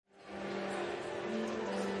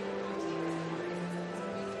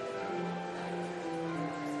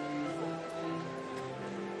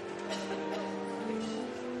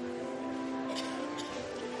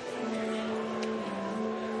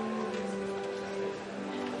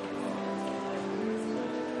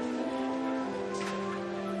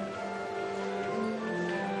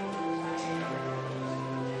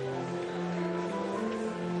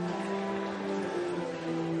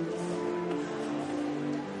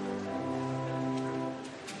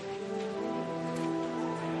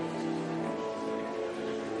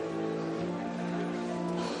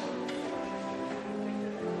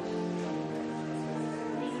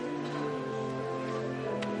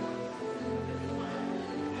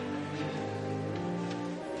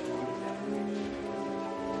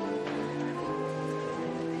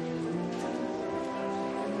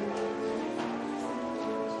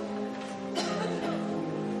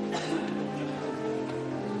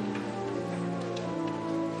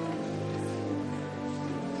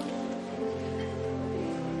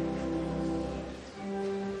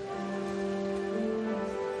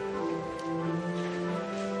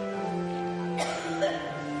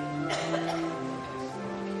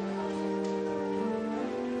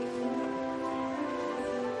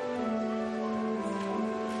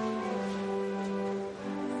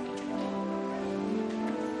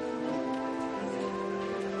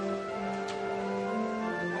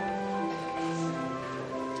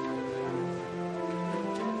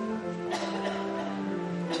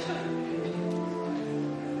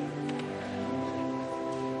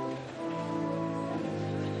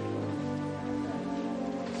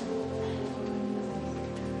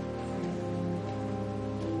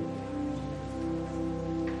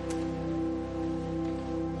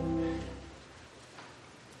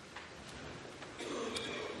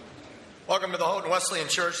Welcome to the Houghton Wesleyan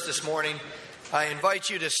Church this morning. I invite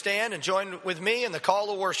you to stand and join with me in the call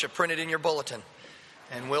to worship printed in your bulletin.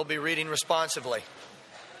 And we'll be reading responsively.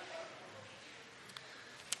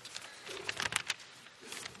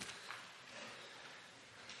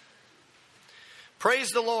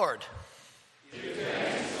 Praise the Lord. Give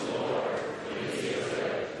thanks to the Lord, for He is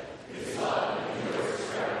good. His love endures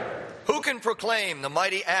forever. Who can proclaim the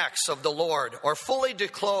mighty acts of the Lord or fully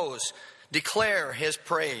declare His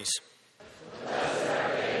praise? Blessed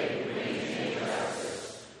are they who maintain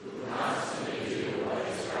justice, who constantly do what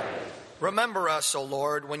is right. Remember us, O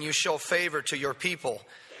Lord, when you show favor to your people.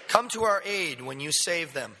 Come to our aid when you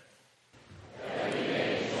save them. That we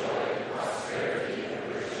may enjoy the prosperity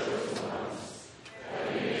of your chosen ones.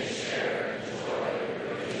 That we may share and enjoy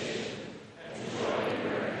your nation and join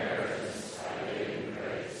your inheritance by giving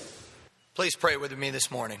praise. Please pray with me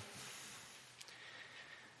this morning.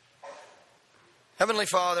 Heavenly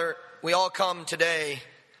Father, we all come today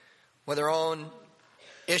with our own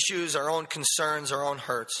issues, our own concerns, our own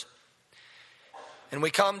hurts. And we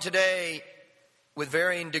come today with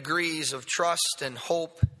varying degrees of trust and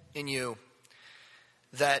hope in you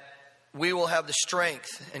that we will have the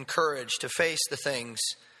strength and courage to face the things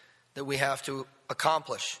that we have to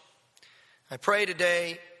accomplish. I pray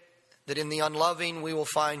today that in the unloving we will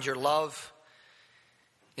find your love,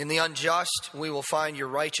 in the unjust we will find your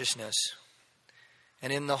righteousness,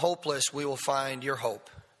 and in the hopeless, we will find your hope.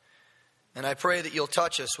 And I pray that you'll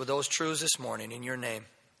touch us with those truths this morning in your name.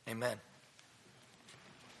 Amen.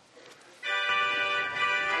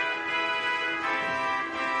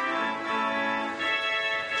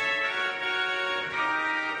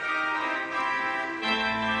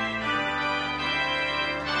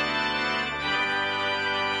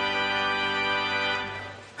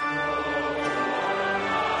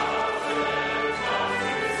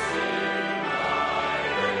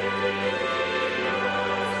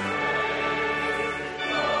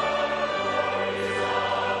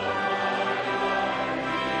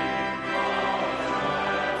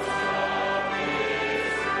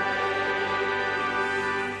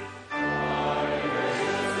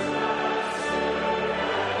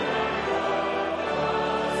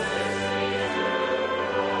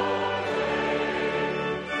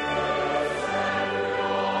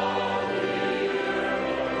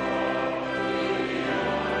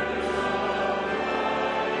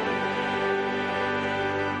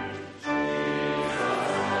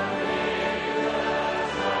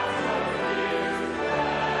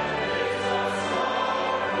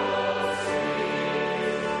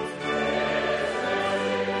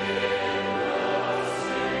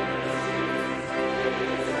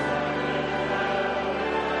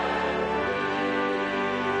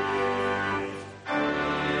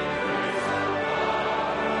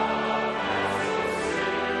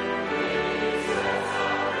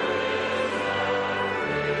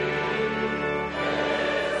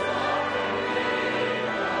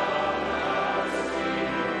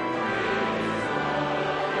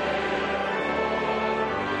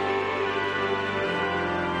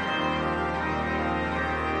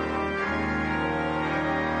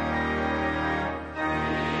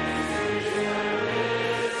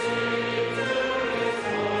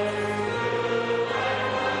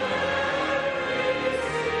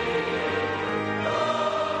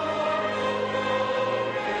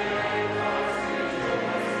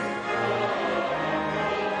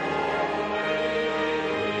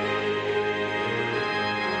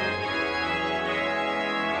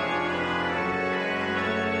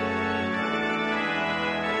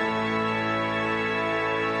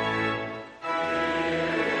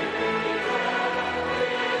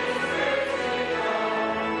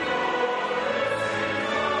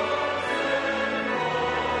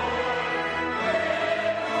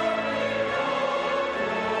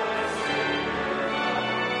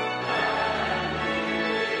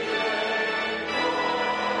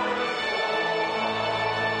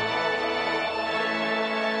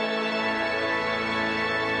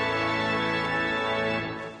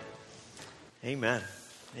 Amen.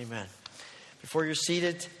 Amen. Before you're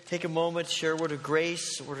seated, take a moment, share a word of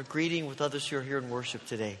grace, a word of greeting with others who are here in worship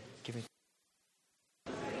today. Give me.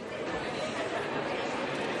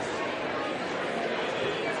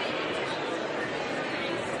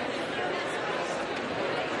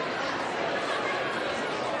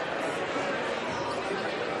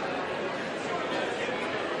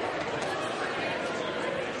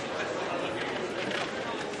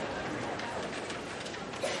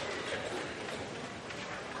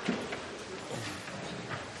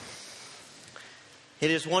 It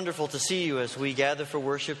is wonderful to see you as we gather for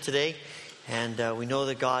worship today, and we know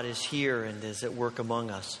that God is here and is at work among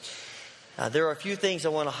us. There are a few things I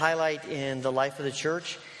want to highlight in the life of the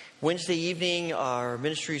church. Wednesday evening, our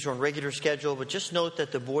ministries are on regular schedule, but just note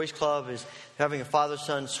that the Boys Club is having a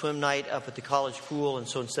father-son swim night up at the college pool, and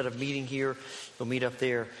so instead of meeting here, you'll meet up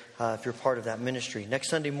there if you're part of that ministry. Next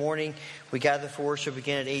Sunday morning, we gather for worship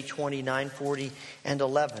again at 8:20, 9:40, and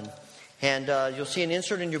 11. And you'll see an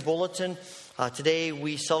insert in your bulletin. Today,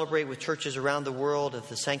 we celebrate with churches around the world of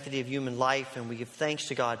the sanctity of human life, and we give thanks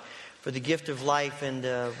to God for the gift of life, and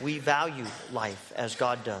we value life as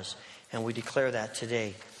God does, and we declare that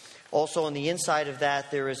today. Also, on the inside of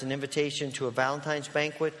that, there is an invitation to a Valentine's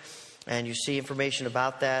banquet, and you see information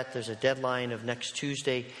about that. There's a deadline of next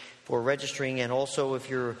Tuesday for registering, and also if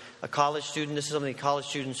you're a college student, this is something college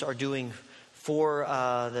students are doing for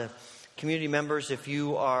the community members. If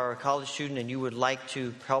you are a college student and you would like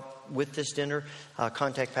to help with this dinner,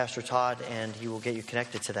 contact Pastor Todd, and he will get you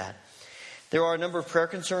connected to that. There are a number of prayer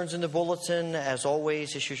concerns in the bulletin, as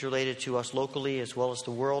always, issues related to us locally as well as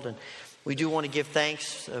the world, and we do want to give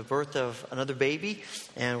thanks for the birth of another baby,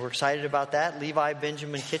 and we're excited about that. Levi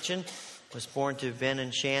Benjamin Kitchen was born to Ben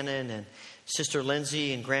and Shannon and Sister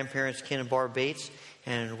Lindsay and grandparents Ken and Barb Bates,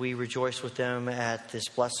 and we rejoice with them at this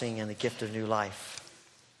blessing and the gift of new life.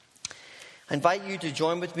 I invite you to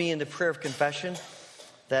join with me in the prayer of confession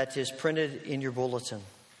that is printed in your bulletin.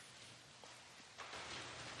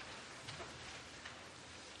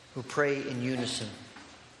 We'll pray in unison.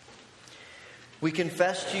 We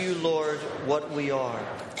confess to you, Lord, what we are.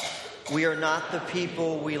 We are not the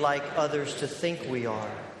people we like others to think we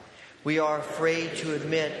are. We are afraid to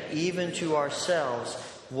admit, even to ourselves,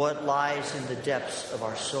 what lies in the depths of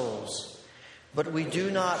our souls. But we do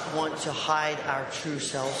not want to hide our true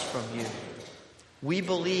selves from you. We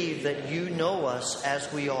believe that you know us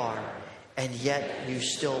as we are, and yet you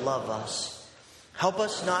still love us. Help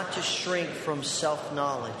us not to shrink from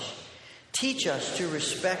self-knowledge. Teach us to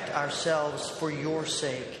respect ourselves for your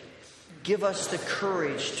sake. Give us the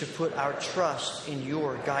courage to put our trust in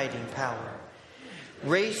your guiding power.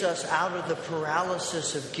 Raise us out of the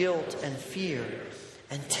paralysis of guilt and fear,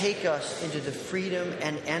 and take us into the freedom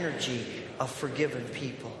and energy of forgiven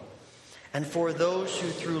people. And for those who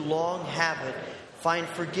through long habit find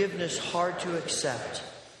forgiveness hard to accept,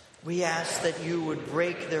 we ask that you would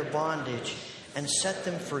break their bondage and set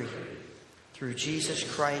them free. Through Jesus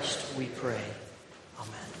Christ we pray.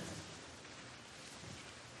 Amen.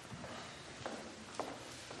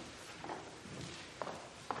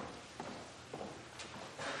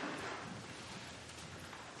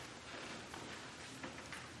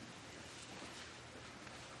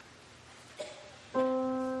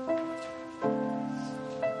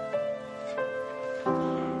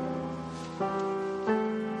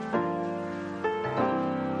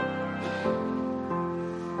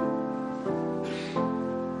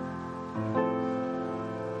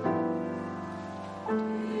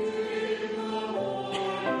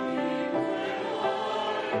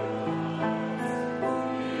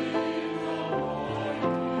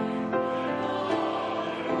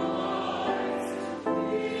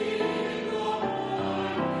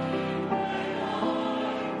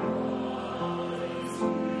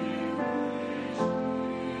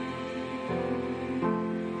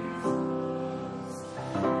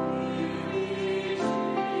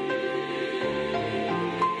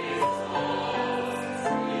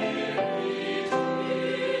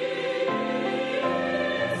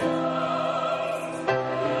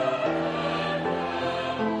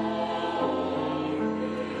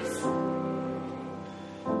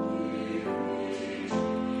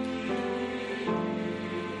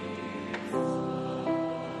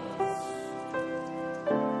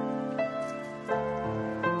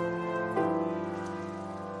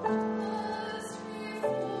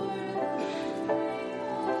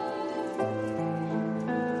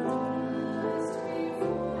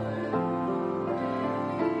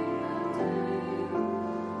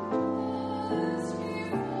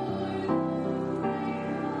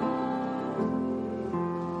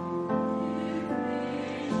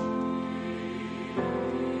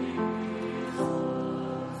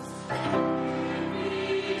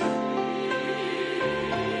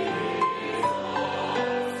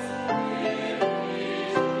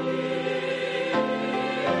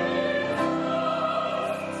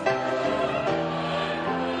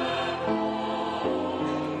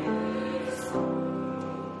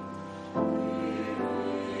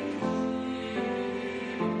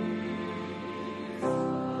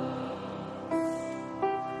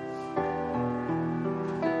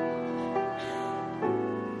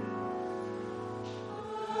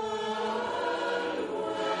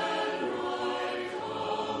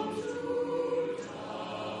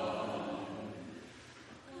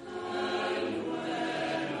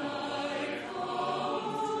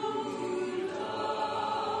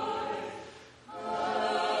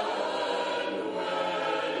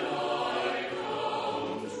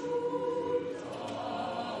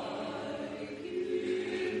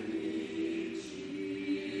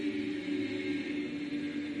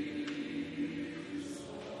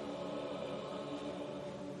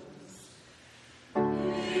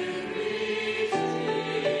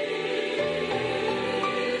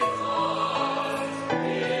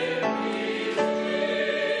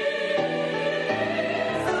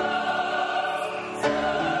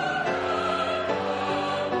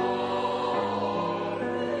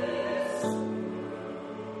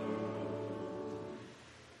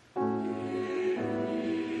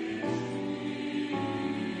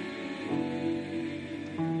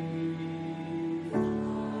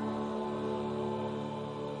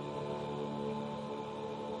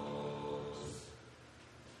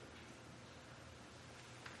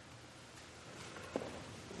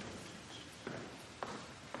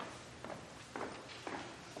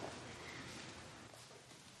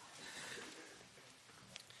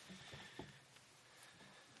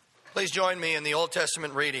 Please join me in the Old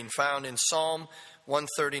Testament reading found in Psalm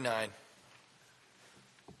 139.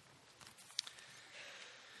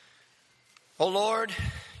 O Lord,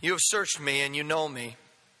 you have searched me and you know me.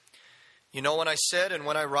 You know when I sit and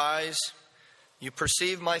when I rise. You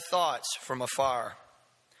perceive my thoughts from afar.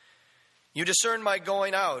 You discern my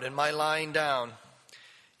going out and my lying down.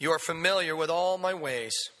 You are familiar with all my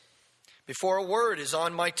ways. Before a word is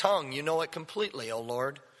on my tongue, you know it completely, O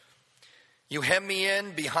Lord. You hem me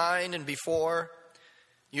in behind and before.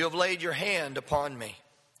 You have laid your hand upon me.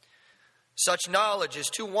 Such knowledge is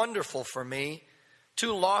too wonderful for me,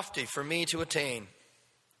 too lofty for me to attain.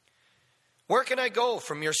 Where can I go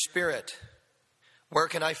from your spirit? Where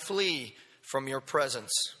can I flee from your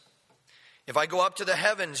presence? If I go up to the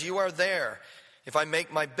heavens, you are there. If I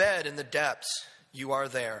make my bed in the depths, you are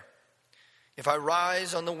there. If I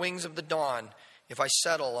rise on the wings of the dawn, if I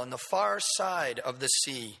settle on the far side of the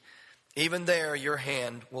sea, even there your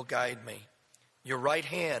hand will guide me. Your right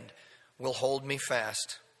hand will hold me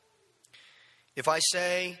fast. If I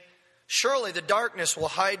say, surely the darkness will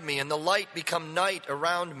hide me and the light become night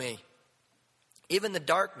around me, even the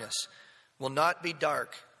darkness will not be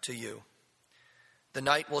dark to you. The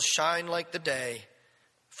night will shine like the day,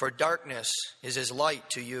 for darkness is as light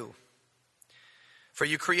to you. For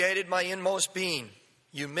you created my inmost being.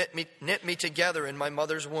 You knit me together in my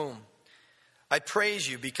mother's womb. I praise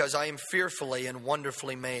you because I am fearfully and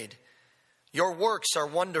wonderfully made. Your works are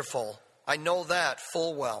wonderful. I know that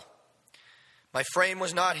full well. My frame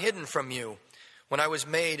was not hidden from you when I was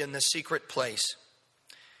made in the secret place.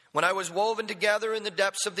 When I was woven together in the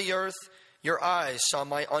depths of the earth, your eyes saw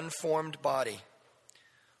my unformed body.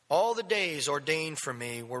 All the days ordained for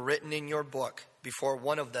me were written in your book before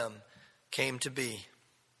one of them came to be.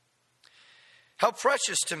 How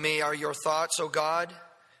precious to me are your thoughts, O God!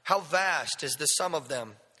 How vast is the sum of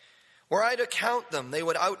them! Were I to count them, they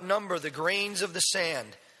would outnumber the grains of the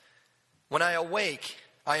sand. When I awake,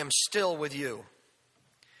 I am still with you.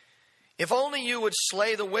 If only you would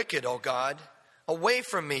slay the wicked, O God! Away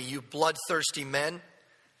from me, you bloodthirsty men!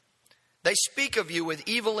 They speak of you with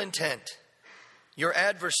evil intent. Your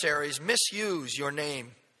adversaries misuse your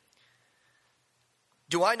name.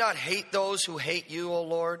 Do I not hate those who hate you, O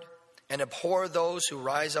Lord, and abhor those who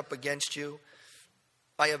rise up against you?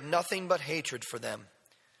 I have nothing but hatred for them.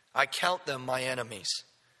 I count them my enemies.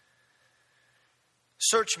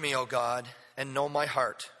 Search me, O God, and know my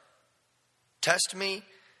heart. Test me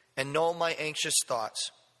and know my anxious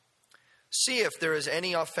thoughts. See if there is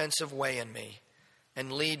any offensive way in me,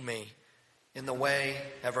 and lead me in the way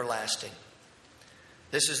everlasting.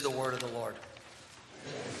 This is the word of the Lord.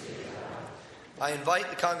 I invite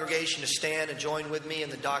the congregation to stand and join with me in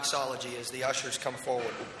the doxology as the ushers come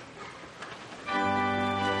forward.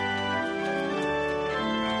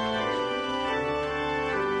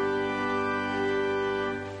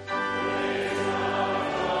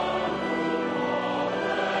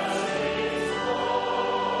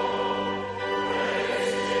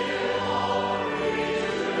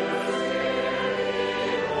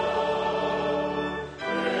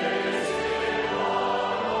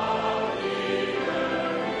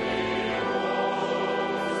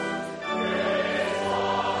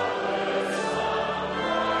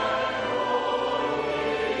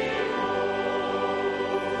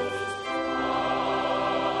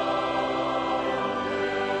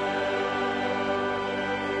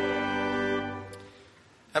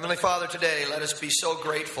 Heavenly Father, today let us be so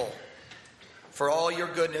grateful for all your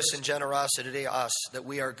goodness and generosity to us that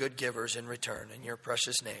we are good givers in return. In your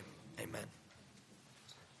precious name, amen.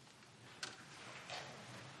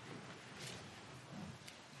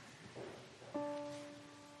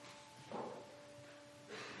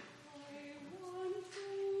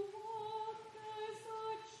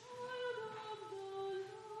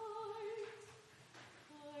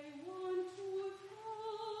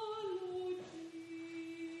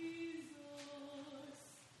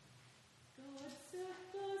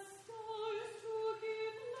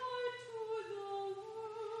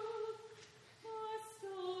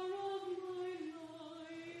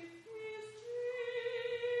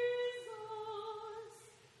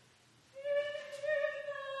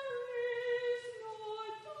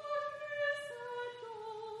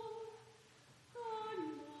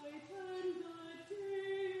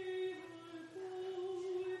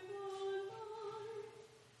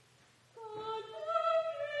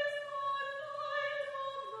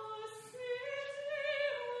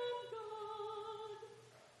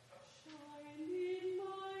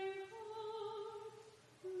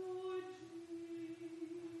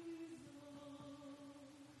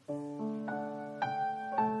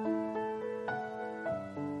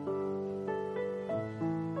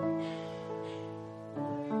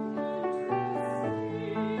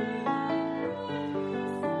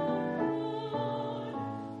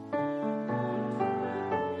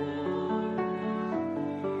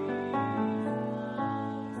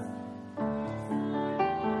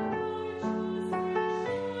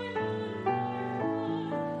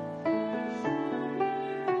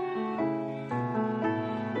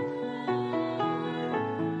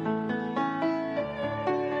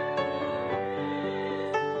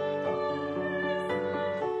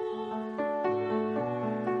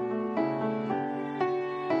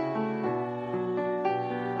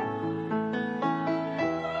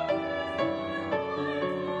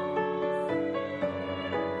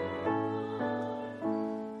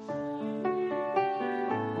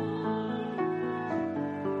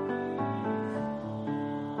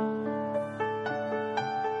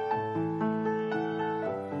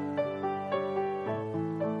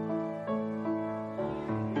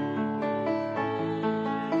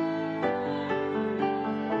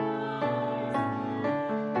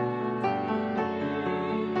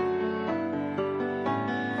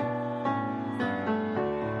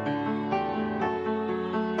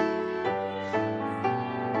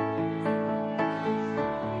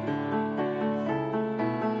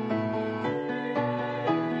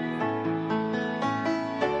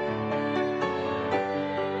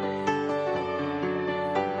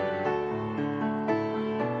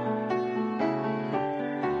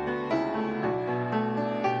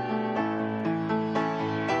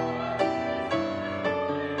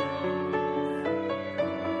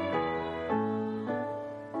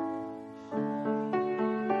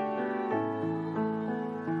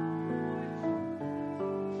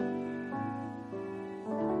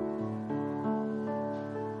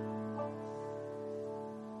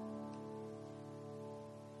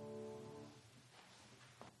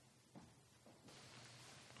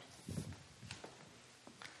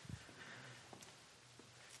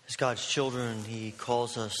 As God's children, He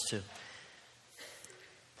calls us to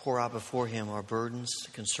pour out before Him our burdens,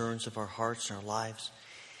 the concerns of our hearts and our lives.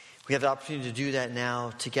 We have the opportunity to do that now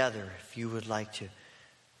together. If you would like to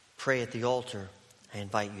pray at the altar, I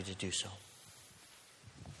invite you to do so.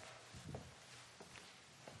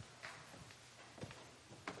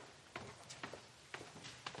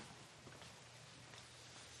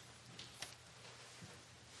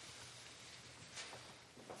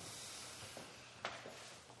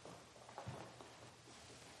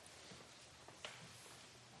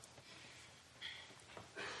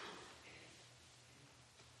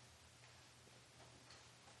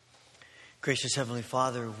 Gracious Heavenly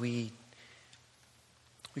Father, we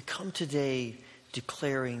come today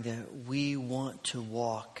declaring that we want to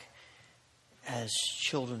walk as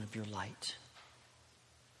children of your light.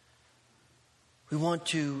 We want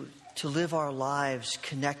to live our lives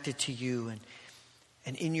connected to you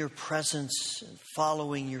and in your presence, and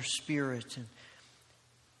following your Spirit and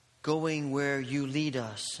going where you lead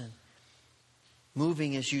us and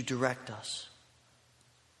moving as you direct us.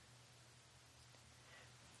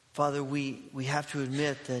 Father, we have to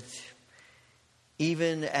admit that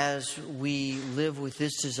even as we live with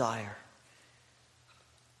this desire,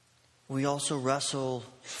 we also wrestle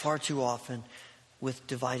far too often with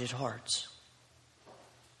divided hearts.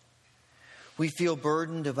 We feel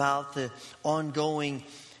burdened about the ongoing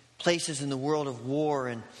places in the world of war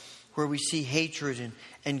and where we see hatred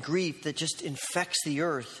and grief that just infects the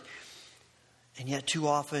earth. And yet too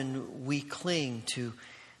often we cling to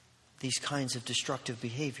these kinds of destructive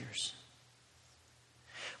behaviors.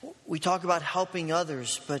 We talk about helping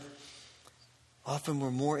others, but often we're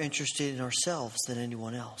more interested in ourselves than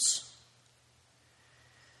anyone else.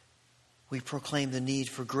 We proclaim the need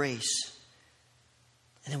for grace,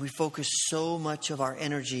 and then we focus so much of our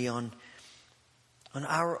energy on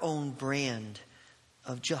our own brand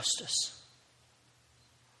of justice.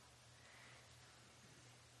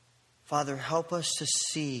 Father, help us to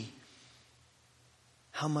see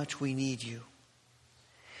how much we need you.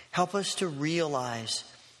 Help us to realize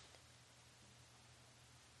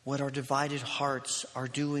what our divided hearts are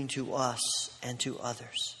doing to us and to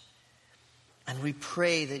others. And we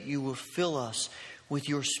pray that you will fill us with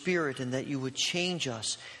your Spirit and that you would change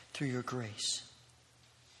us through your grace.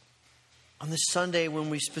 On this Sunday, when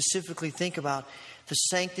we specifically think about the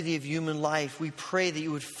sanctity of human life, we pray that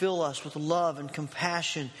you would fill us with love and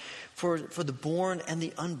compassion for the born and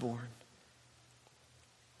the unborn.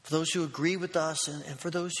 For those who agree with us and for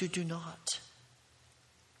those who do not.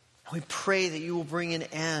 And we pray that you will bring an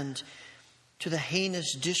end to the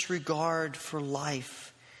heinous disregard for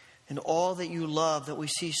life and all that you love that we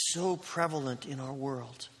see so prevalent in our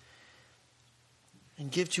world. And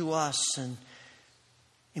give to us and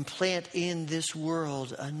implant in this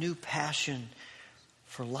world a new passion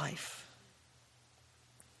for life.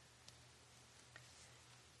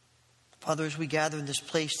 Father, as we gather in this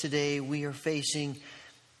place today, we are facing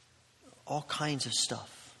all kinds of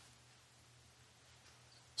stuff.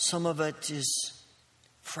 Some of it is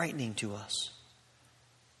frightening to us.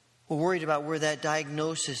 We're worried about where that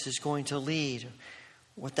diagnosis is going to lead,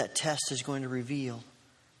 what that test is going to reveal.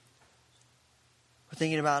 We're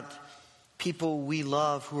thinking about people we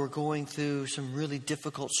love who are going through some really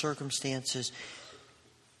difficult circumstances.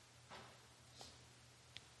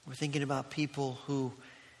 We're thinking about people who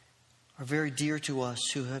are very dear to us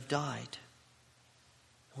who have died.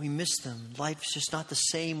 We miss them. Life's just not the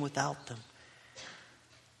same without them.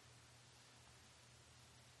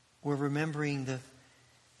 We're remembering the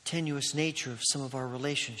tenuous nature of some of our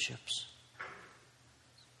relationships.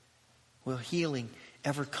 Will healing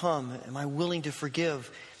ever come? Am I willing to forgive?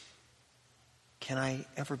 Can I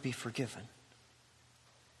ever be forgiven?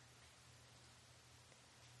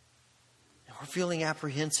 And we're feeling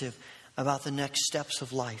apprehensive about the next steps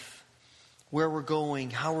of life. Where we're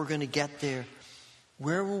going, how we're going to get there.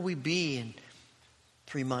 Where will we be in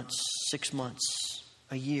 3 months, 6 months,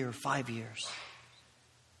 a year, 5 years?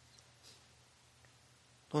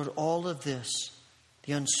 Lord, all of this,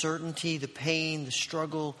 the uncertainty, the pain, the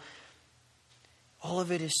struggle, all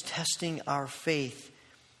of it is testing our faith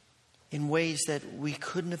in ways that we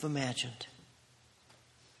couldn't have imagined.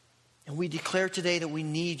 And we declare today that we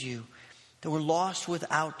need you, that we're lost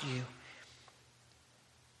without you.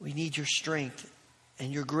 We need your strength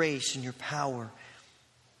and your grace and your power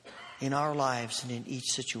in our lives and in each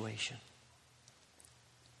situation.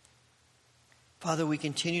 Father, we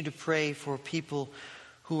continue to pray for people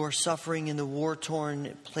who are suffering in the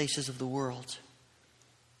war-torn places of the world.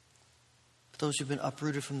 Those who've been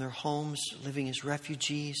uprooted from their homes, living as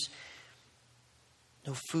refugees,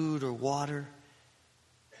 no food or water.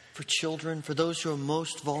 for children, for those who are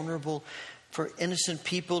most vulnerable, for innocent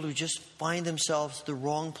people who just find themselves at the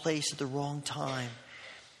wrong place at the wrong time.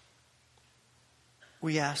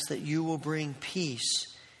 We ask that you will bring peace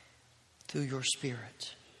through your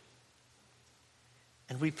Spirit.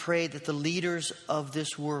 And we pray that the leaders of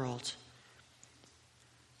this world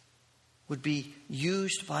would be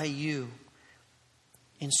used by you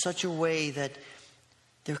in such a way that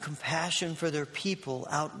their compassion for their people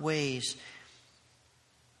outweighs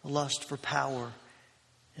the lust for power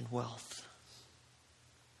and wealth.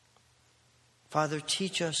 Father,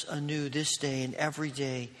 teach us anew this day and every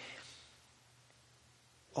day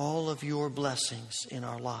all of your blessings in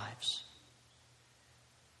our lives.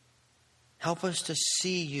 Help us to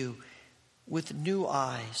see you with new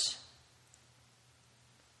eyes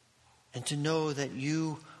and to know that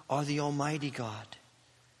you are the Almighty God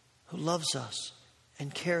who loves us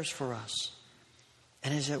and cares for us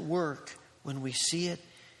and is at work when we see it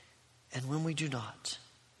and when we do not.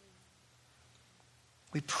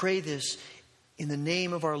 We pray this in the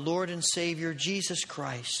name of our Lord and Savior, Jesus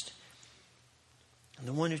Christ, and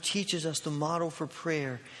the one who teaches us the model for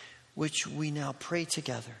prayer, which we now pray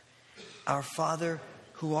together. Our Father,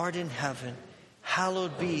 who art in heaven,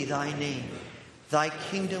 hallowed be thy name. Thy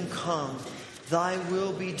kingdom come, thy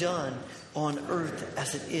will be done on earth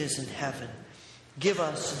as it is in heaven. Give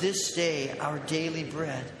us this day our daily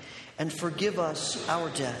bread, and forgive us our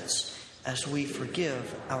debts as we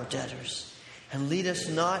forgive our debtors. And lead us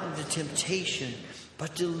not into temptation,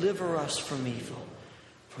 but deliver us from evil.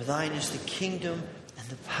 For thine is the kingdom and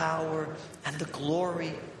the power and the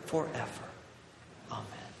glory forever. Amen.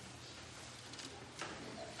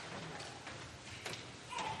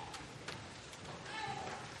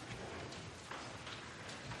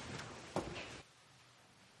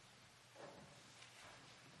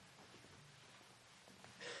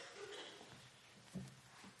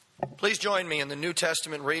 Please join me in the New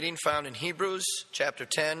Testament reading found in Hebrews chapter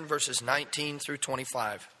 10, verses 19 through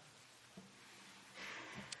 25.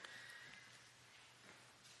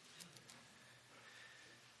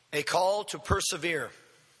 A call to persevere.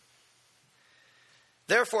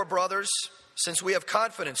 Therefore, brothers, since we have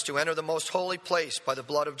confidence to enter the most holy place by the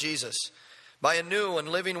blood of Jesus, by a new and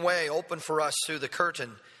living way opened for us through the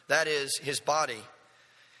curtain, that is, his body,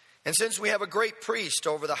 and since we have a great priest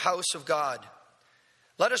over the house of God,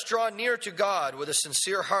 let us draw near to God with a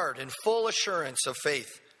sincere heart and full assurance of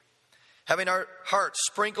faith, having our hearts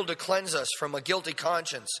sprinkled to cleanse us from a guilty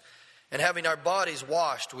conscience, and having our bodies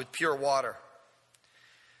washed with pure water.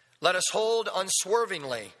 Let us hold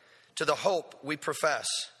unswervingly to the hope we profess,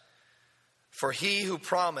 for he who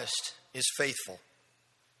promised is faithful.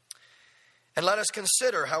 And let us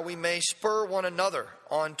consider how we may spur one another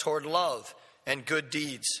on toward love and good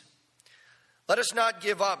deeds. Let us not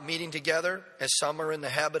give up meeting together, as some are in the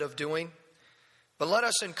habit of doing, but let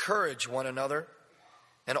us encourage one another,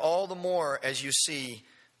 and all the more as you see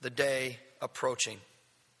the day approaching.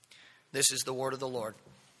 This is the word of the Lord.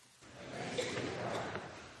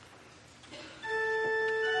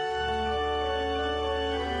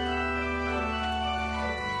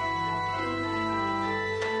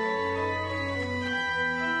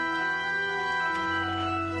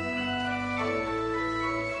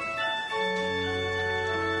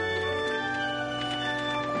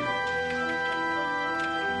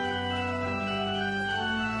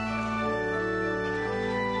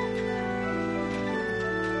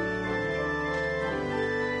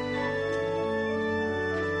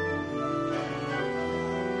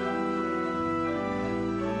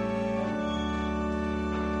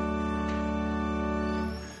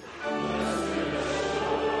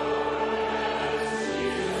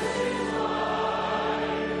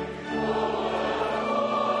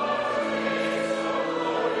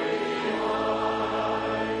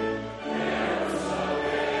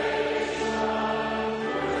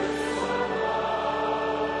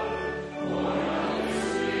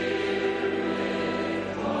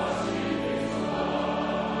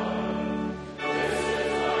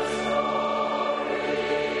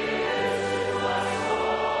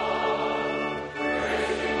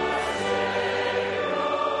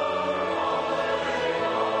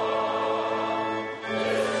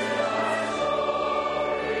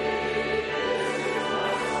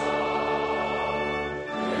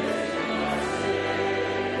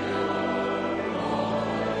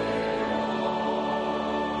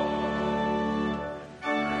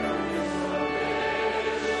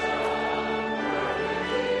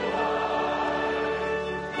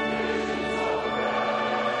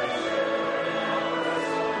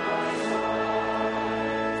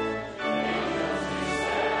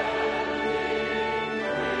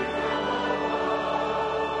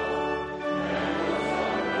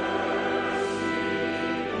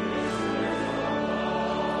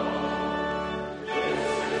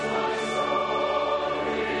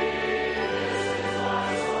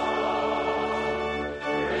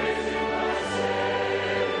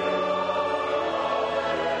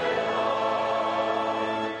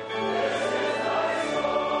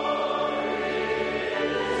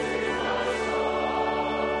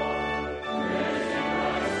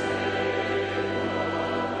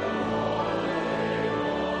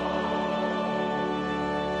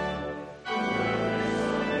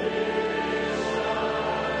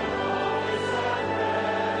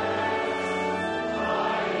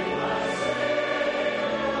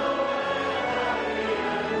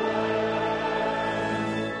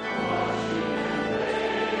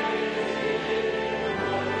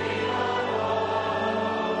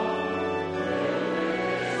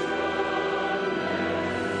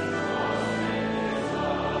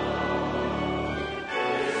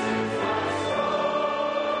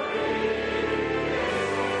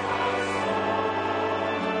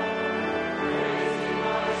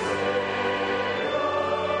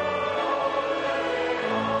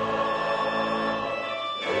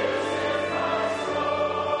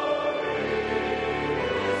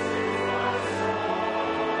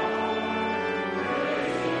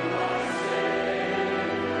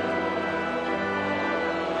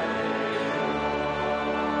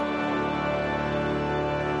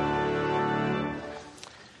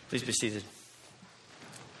 Please be seated.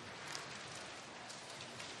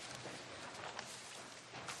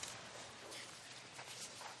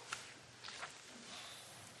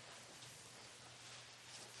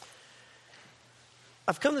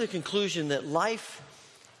 I've come to the conclusion that life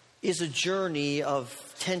is a journey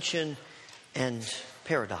of tension and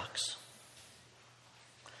paradox.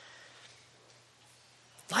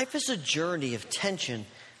 Life is a journey of tension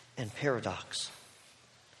and paradox.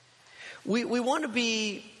 We want to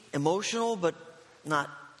be emotional, but not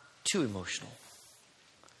too emotional.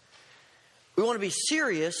 We want to be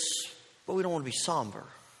serious, but we don't want to be somber.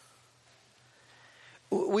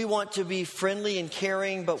 We want to be friendly and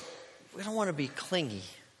caring, but we don't want to be clingy.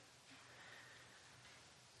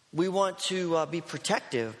 We want to be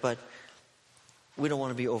protective, but we don't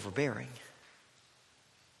want to be overbearing.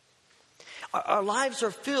 Our lives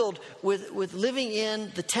are filled with living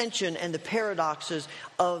in the tension and the paradoxes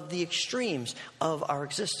of the extremes of our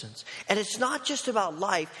existence. And it's not just about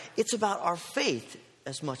life, it's about our faith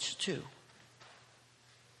as much too.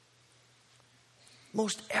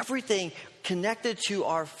 Most everything connected to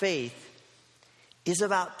our faith is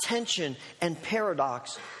about tension and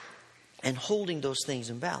paradox and holding those things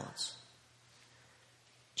in balance.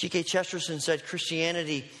 G.K. Chesterton said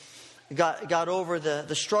Christianity got over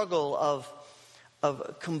the struggle of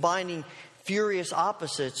combining furious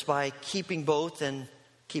opposites by keeping both and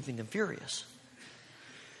keeping them furious.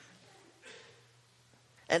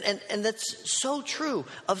 And that's so true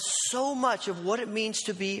of so much of what it means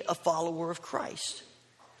to be a follower of Christ.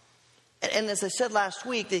 And as I said last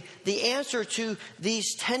week, the answer to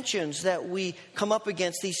these tensions that we come up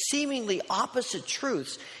against, these seemingly opposite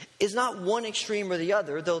truths, is not one extreme or the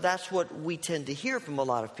other, though that's what we tend to hear from a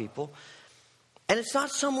lot of people. And it's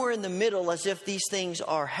not somewhere in the middle as if these things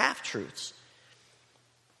are half-truths.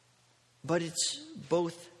 But it's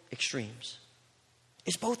both extremes.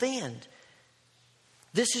 It's both and.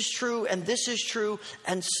 This is true and this is true,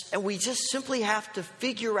 and we just simply have to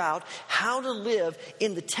figure out how to live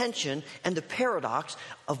in the tension and the paradox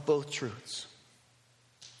of both truths.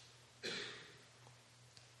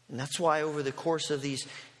 And that's why over the course of these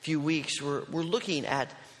few weeks, we're looking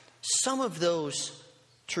at some of those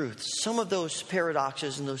truths, some of those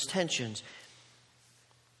paradoxes and those tensions.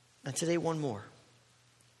 And today, one more.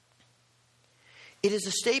 It is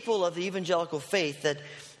a staple of the evangelical faith that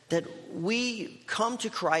we come to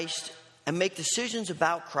Christ and make decisions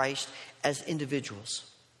about Christ as individuals.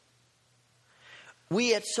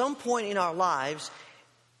 We, at some point in our lives,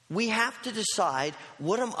 we have to decide,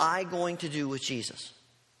 what am I going to do with Jesus?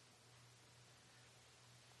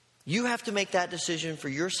 You have to make that decision for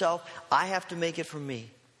yourself. I have to make it for me.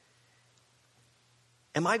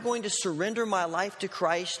 Am I going to surrender my life to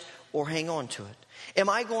Christ or hang on to it? Am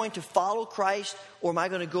I going to follow Christ or am I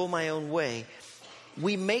going to go my own way?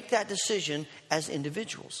 We make that decision as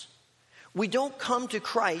individuals. We don't come to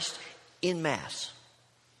Christ in mass.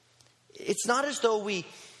 It's not as though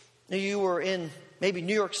you were in maybe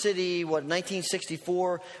New York City,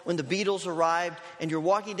 1964, when the Beatles arrived, and you're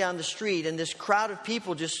walking down the street, and this crowd of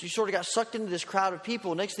people you sort of got sucked into this crowd of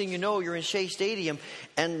people. Next thing you know, you're in Shea Stadium,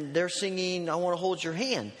 and they're singing, "I Want to Hold Your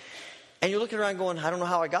Hand." And you're looking around going, I don't know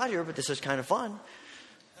how I got here, but this is kind of fun.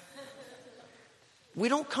 We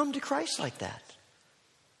don't come to Christ like that.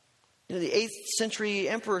 The 8th century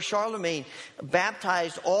Emperor Charlemagne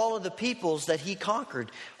baptized all of the peoples that he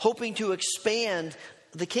conquered, hoping to expand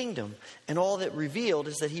the kingdom. And all that revealed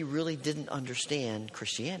is that he really didn't understand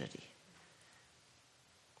Christianity.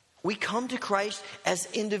 We come to Christ as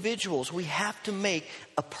individuals. We have to make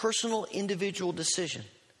a personal individual decision.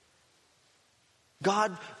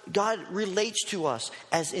 God relates to us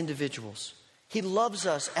as individuals. He loves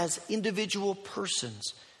us as individual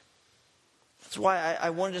persons. That's why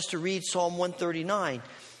I wanted us to read Psalm 139.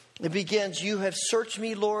 It begins, "You have searched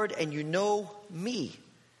me, Lord, and you know me.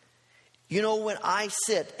 You know when I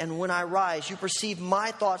sit and when I rise. You perceive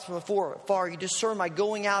my thoughts from afar. You discern my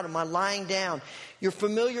going out and my lying down. You're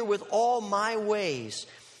familiar with all my ways.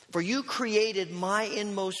 For you created my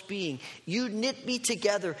inmost being. You knit me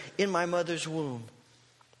together in my mother's womb.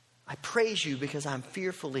 I praise you because I'm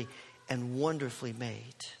fearfully and wonderfully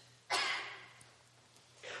made."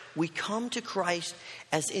 We come to Christ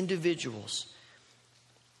as individuals.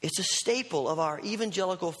 It's a staple of our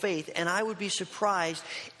evangelical faith, and I would be surprised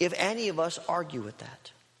if any of us argue with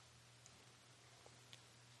that.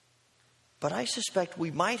 But I suspect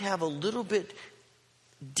we might have a little bit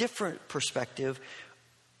different perspective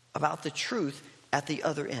about the truth at the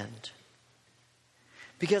other end.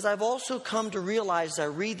 Because I've also come to realize as I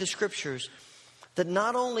read the scriptures that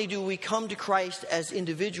not only do we come to Christ as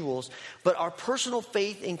individuals, but our personal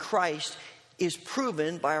faith in Christ is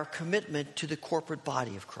proven by our commitment to the corporate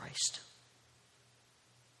body of Christ.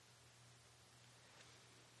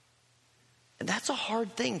 And that's a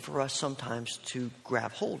hard thing for us sometimes to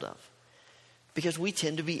grab hold of, because we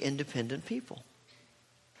tend to be independent people.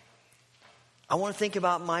 I want to think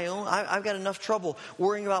about my own. I've got enough trouble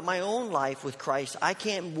worrying about my own life with Christ. I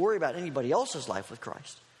can't worry about anybody else's life with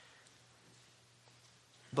Christ.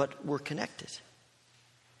 But we're connected.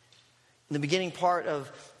 In the beginning part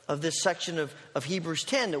of this section of Hebrews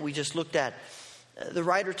 10 that we just looked at, the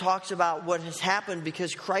writer talks about what has happened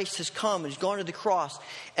because Christ has come and he's gone to the cross.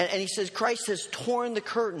 And he says Christ has torn the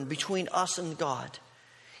curtain between us and God.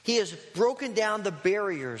 He has broken down the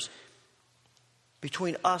barriers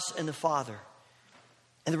between us and the Father.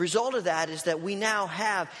 And the result of that is that we now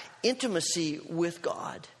have intimacy with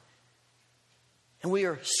God. And we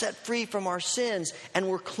are set free from our sins, and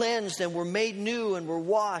we're cleansed, and we're made new, and we're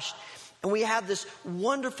washed. And we have this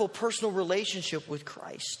wonderful personal relationship with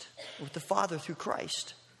Christ, with the Father through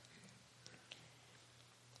Christ.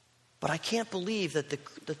 But I can't believe that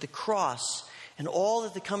the cross and all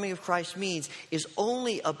that the coming of Christ means is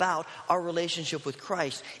only about our relationship with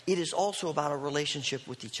Christ. It is also about our relationship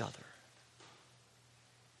with each other.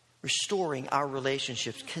 Restoring our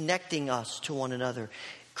relationships, connecting us to one another,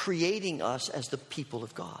 creating us as the people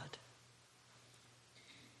of God.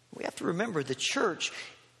 We have to remember the church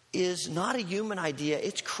is not a human idea,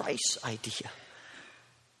 it's Christ's idea.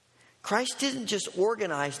 Christ didn't just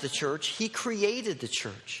organize the church, he created the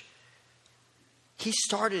church. He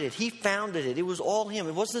started it, he founded it, it was all him.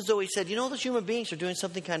 It wasn't as though he said, you know, those human beings are doing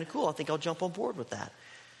something kind of cool, I think I'll jump on board with that.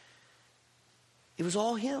 It was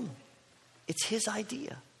all him. It's his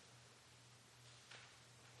idea.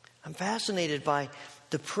 I'm fascinated by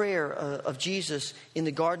the prayer of Jesus in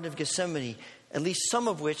the Garden of Gethsemane, at least some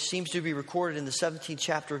of which seems to be recorded in the 17th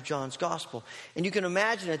chapter of John's Gospel. And you can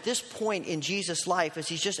imagine at this point in Jesus' life, as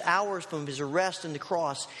he's just hours from his arrest and the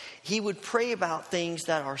cross, he would pray about things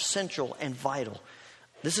that are central and vital.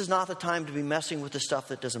 This is not the time to be messing with the stuff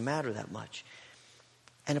that doesn't matter that much.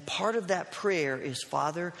 And a part of that prayer is,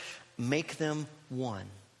 Father, make them one.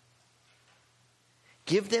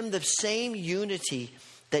 Give them the same unity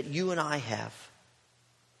that you and I have.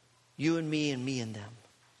 You and me and them.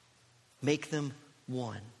 Make them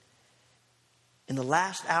one. In the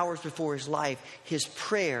last hours before his life, his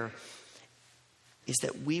prayer is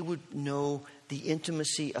that we would know the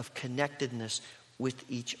intimacy of connectedness with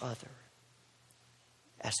each other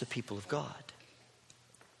as the people of God.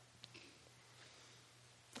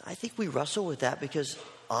 I think we wrestle with that because,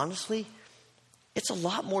 honestly, it's a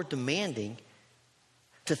lot more demanding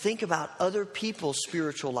to think about other people's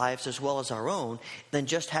spiritual lives as well as our own than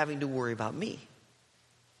just having to worry about me.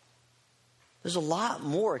 There's a lot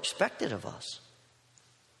more expected of us.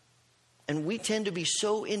 And we tend to be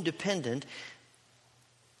so independent,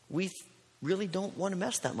 we really don't want to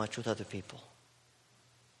mess that much with other people.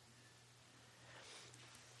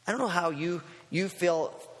 I don't know how you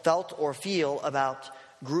felt or feel about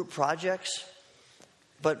group projects,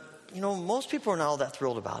 but, most people are not all that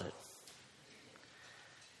thrilled about it.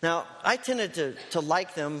 Now, I tended to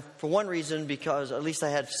like them for one reason, because at least I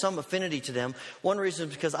had some affinity to them. One reason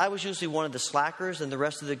is because I was usually one of the slackers and the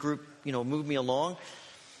rest of the group, moved me along.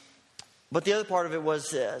 But the other part of it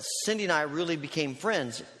was Cindy and I really became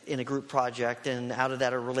friends in a group project, and out of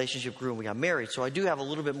that our relationship grew and we got married. So I do have a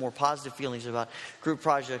little bit more positive feelings about group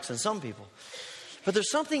projects than some people. But there's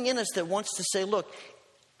something in us that wants to say, look,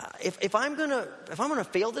 if I'm gonna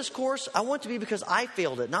fail this course, I want it to be because I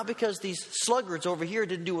failed it, not because these sluggards over here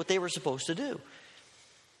didn't do what they were supposed to do.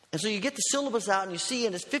 And so you get the syllabus out and you see,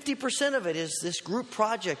 and it's 50% of it is this group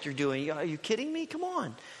project you're doing. Are you kidding me? Come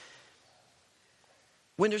on.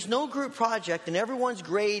 When there's no group project and everyone's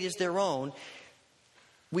grade is their own,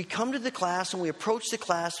 we come to the class and we approach the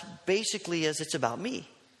class basically as it's about me.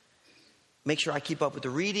 Make sure I keep up with the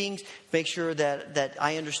readings. Make sure that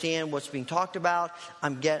I understand what's being talked about.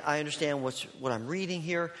 I understand what I'm reading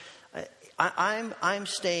here. I'm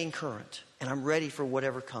staying current, and I'm ready for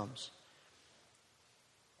whatever comes.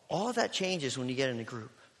 All of that changes when you get in a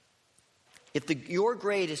group. If your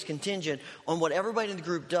grade is contingent on what everybody in the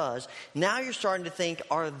group does, now you're starting to think,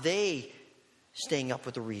 are they staying up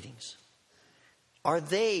with the readings? Are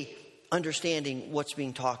they understanding what's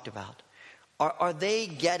being talked about? Are they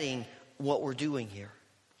getting what we're doing here?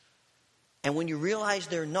 And when you realize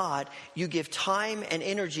they're not, you give time and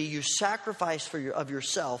energy, you sacrifice of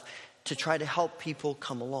yourself to try to help people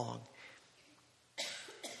come along.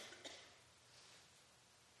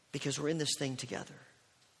 Because we're in this thing together.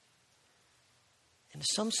 In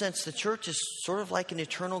some sense, the church is sort of like an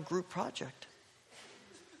eternal group project.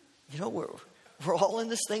 We're all in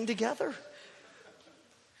this thing together.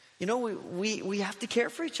 You know, we have to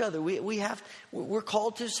care for each other. We're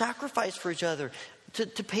called to sacrifice for each other,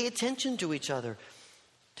 to pay attention to each other,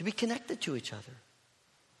 to be connected to each other.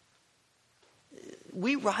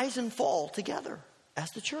 We rise and fall together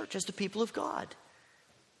as the church, as the people of God.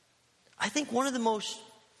 I think one of the most,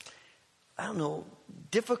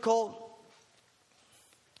 difficult,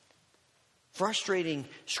 frustrating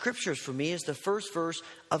scriptures for me is the first verse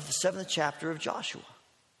of the 7th chapter of Joshua.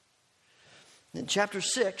 In chapter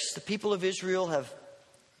 6, the people of Israel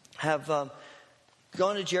have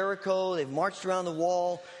gone to Jericho. They've marched around the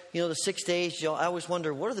wall. The 6 days. I always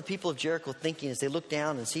wonder, what are the people of Jericho thinking as they look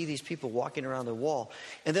down and see these people walking around the wall?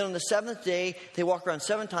 And then on the 7th day, they walk around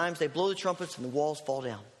 7 times. They blow the trumpets and the walls fall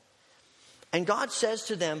down. And God says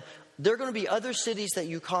to them, there are going to be other cities that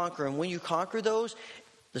you conquer. And when you conquer those,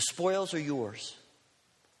 the spoils are yours.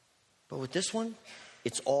 But with this one,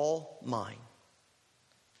 it's all mine.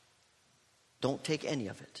 Don't take any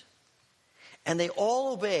of it. And they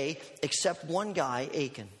all obey except one guy,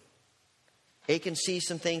 Achan. Achan sees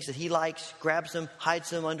some things that he likes, grabs them,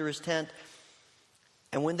 hides them under his tent.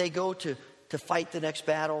 And when they go to fight the next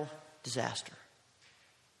battle, disaster.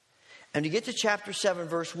 And you get to chapter 7,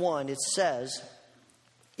 verse 1, it says,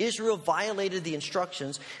 Israel violated the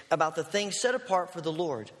instructions about the things set apart for the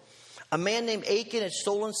Lord. A man named Achan had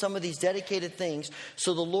stolen some of these dedicated things,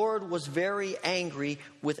 so the Lord was very angry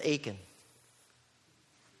with Achan.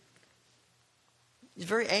 He's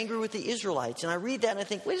very angry with the Israelites. And I read that and I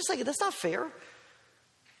think, wait a second, that's not fair.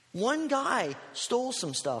 One guy stole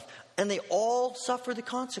some stuff and they all suffer the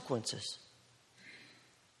consequences.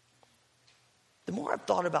 The more I've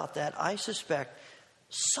thought about that, I suspect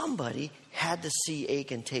somebody had to see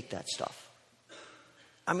Achan take that stuff.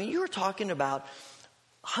 I mean, you're talking about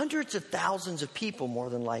hundreds of thousands of people, more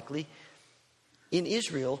than likely, in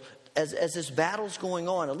Israel as this battle's going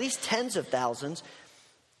on, at least tens of thousands.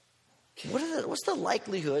 What's the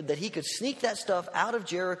likelihood that he could sneak that stuff out of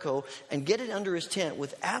Jericho and get it under his tent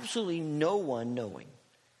with absolutely no one knowing?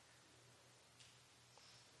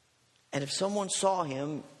 And if someone saw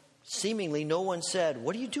him, seemingly no one said,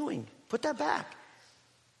 "What are you doing? Put that back."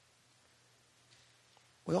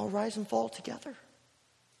 We all rise and fall together.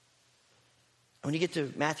 When you get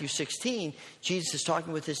to Matthew 16, Jesus is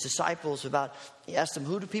talking with his disciples about, he asked them,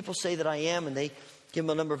 "Who do people say that I am?" And they give him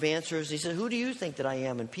a number of answers. He said, "Who do you think that I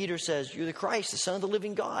am?" And Peter says, "You're the Christ, the Son of the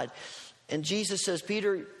living God." And Jesus says,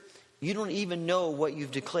 "Peter, you don't even know what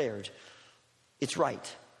you've declared. It's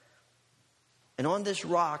right. And on this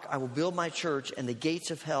rock I will build my church, and the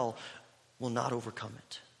gates of hell will not overcome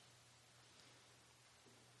it."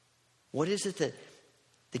 What is it that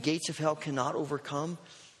the gates of hell cannot overcome?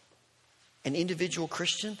 An individual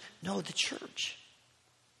Christian? No, the church.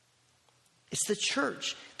 It's the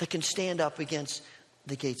church that can stand up against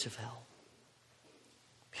the gates of hell.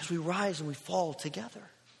 Because we rise and we fall together.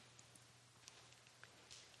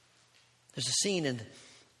 There's a scene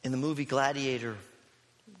in the movie Gladiator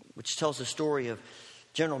which tells the story of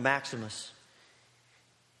General Maximus.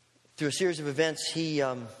 Through a series of events, he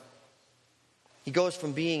goes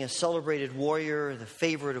from being a celebrated warrior, the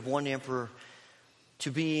favorite of one emperor, to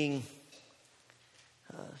being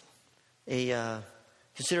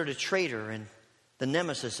considered a traitor and the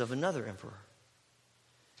nemesis of another emperor.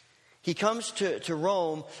 He comes to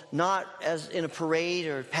Rome not as in a parade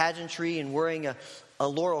or pageantry and wearing a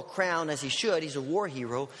laurel crown as he should. He's a war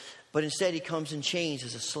hero. But instead he comes in chains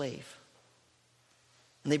as a slave.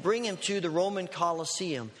 And they bring him to the Roman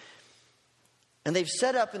Colosseum. And they've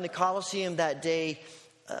set up in the Colosseum that day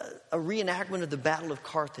a reenactment of the Battle of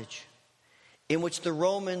Carthage, in which the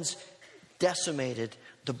Romans decimated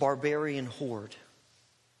the barbarian horde.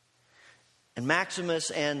 And Maximus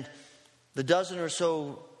and the dozen or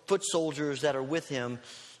so foot soldiers that are with him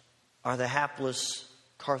are the hapless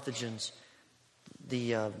Carthaginians,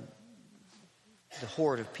 the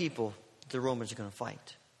horde of people the Romans are going to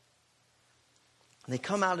fight. And they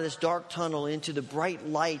come out of this dark tunnel into the bright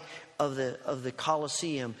light of the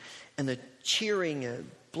Colosseum and the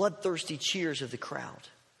cheering, bloodthirsty cheers of the crowd.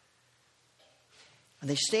 And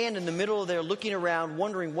they stand in the middle of there looking around,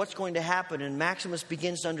 wondering what's going to happen. And Maximus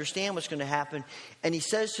begins to understand what's going to happen. And he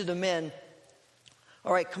says to the men,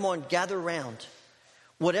 "All right, come on, gather around.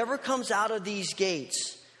 Whatever comes out of these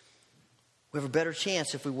gates, we have a better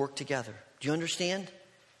chance if we work together. Do you understand?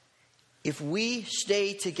 If we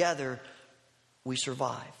stay together, we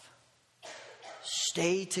survive.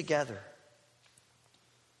 Stay together.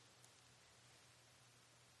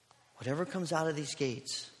 Whatever comes out of these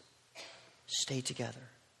gates, stay together."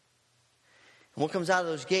 And what comes out of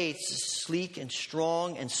those gates is sleek and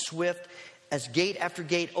strong and swift as gate after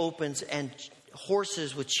gate opens and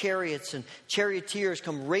horses with chariots, and charioteers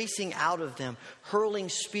come racing out of them, hurling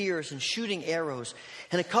spears and shooting arrows.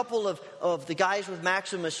 And a couple of the guys with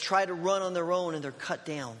Maximus try to run on their own, and they're cut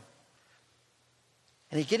down.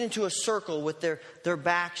 And they get into a circle with their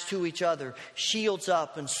backs to each other, shields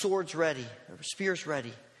up and swords ready, or spears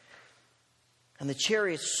ready. And the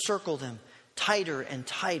chariots circle them tighter and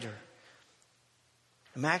tighter.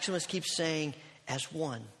 And Maximus keeps saying, as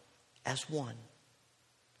one, as one.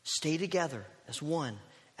 Stay together as one,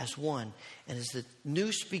 as one. And as the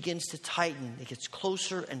noose begins to tighten, it gets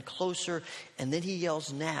closer and closer. And then he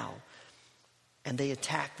yells, now. And they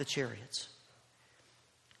attack the chariots.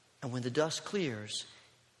 And when the dust clears,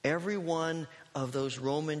 every one of those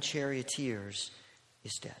Roman charioteers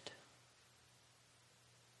is dead.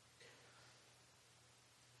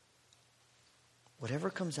 Whatever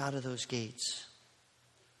comes out of those gates,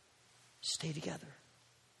 stay together.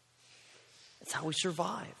 That's how we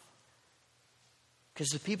survive. Because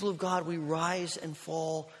the people of God, we rise and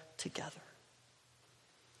fall together.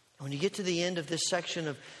 And when you get to the end of this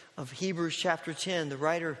section of Hebrews chapter 10, the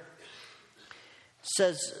writer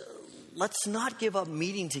says, let's not give up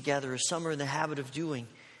meeting together as some are in the habit of doing,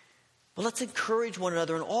 but let's encourage one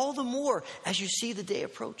another, and all the more as you see the day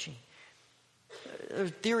approaching. There are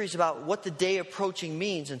theories about what the day approaching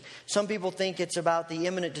means. And some people think it's about the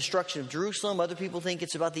imminent destruction of Jerusalem. Other people think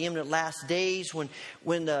it's about the imminent last days when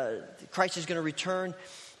Christ is going to return.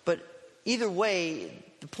 But either way,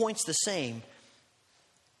 the point's the same.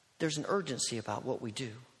 There's an urgency about what we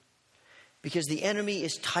do. Because the enemy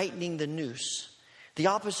is tightening the noose. The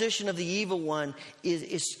opposition of the evil one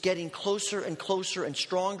is getting closer and closer and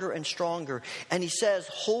stronger. And he says,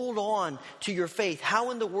 hold on to your faith.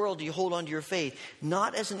 How in the world do you hold on to your faith?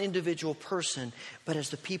 Not as an individual person, but as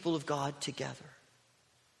the people of God together.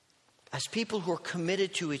 As people who are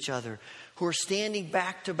committed to each other, who are standing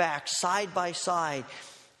back to back, side by side,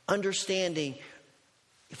 understanding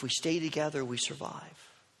if we stay together, we survive.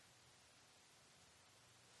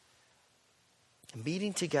 And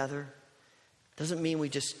meeting together doesn't mean we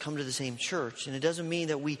just come to the same church. And it doesn't mean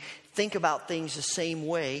that we think about things the same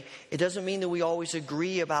way. It doesn't mean that we always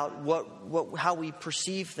agree about how we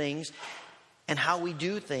perceive things and how we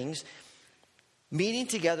do things. Meeting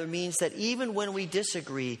together means that even when we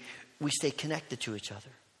disagree, we stay connected to each other.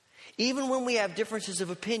 Even when we have differences of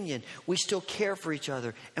opinion, we still care for each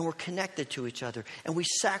other, and we're connected to each other, and we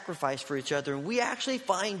sacrifice for each other, and we actually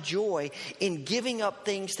find joy in giving up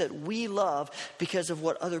things that we love because of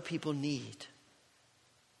what other people need.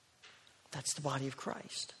 That's the body of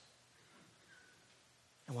Christ.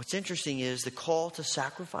 And what's interesting is the call to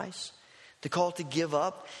sacrifice, the call to give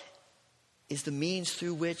up, is the means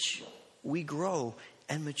through which we grow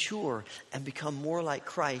and mature and become more like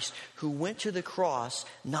Christ, who went to the cross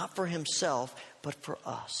not for himself, but for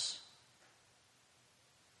us.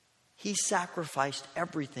 He sacrificed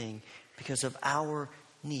everything because of our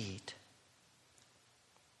need.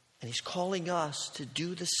 And he's calling us to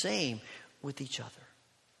do the same with each other.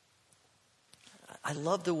 I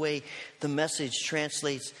love the way the Message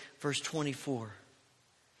translates verse 24.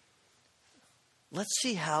 Let's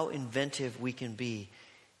see how inventive we can be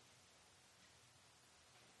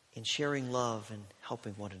in sharing love and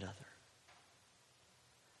helping one another.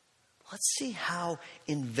 Let's see how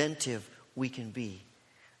inventive we can be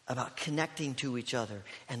about connecting to each other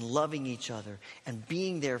and loving each other and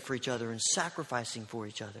being there for each other and sacrificing for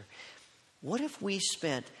each other. What if we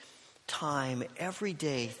spent time every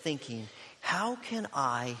day thinking, how can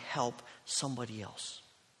I help somebody else?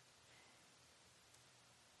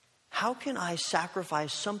 How can I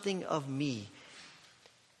sacrifice something of me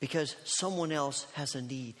because someone else has a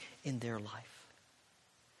need in their life?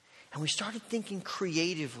 And we started thinking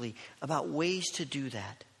creatively about ways to do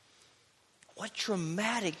that. What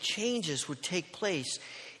dramatic changes would take place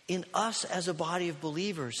in us as a body of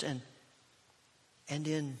believers and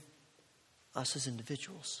in us as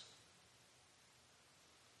individuals.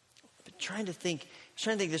 I've been trying to think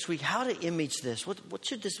this week how to image this. What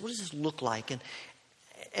does this look like?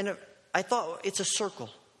 And I thought it's a circle.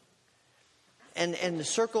 And the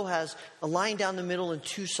circle has a line down the middle and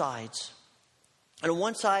two sides. And on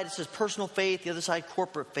one side it says personal faith, the other side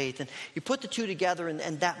corporate faith. And you put the two together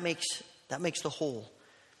and that makes the whole.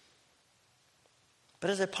 But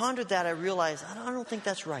as I pondered that, I realized I don't think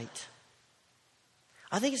that's right.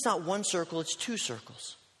 I think it's not one circle, it's two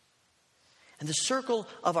circles. And the circle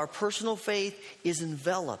of our personal faith is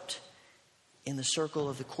enveloped in the circle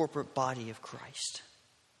of the corporate body of Christ.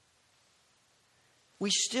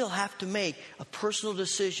 We still have to make a personal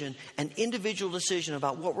decision, an individual decision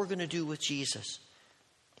about what we're going to do with Jesus.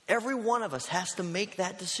 Every one of us has to make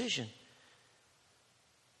that decision.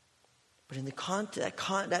 But in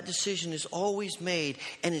that decision is always made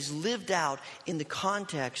and is lived out in the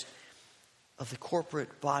context of the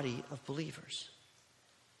corporate body of believers.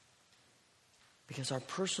 Because our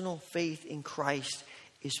personal faith in Christ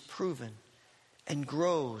is proven and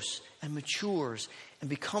grows and matures and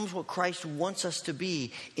becomes what Christ wants us to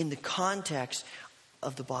be in the context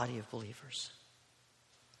of the body of believers.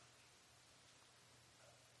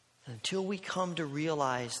 And until we come to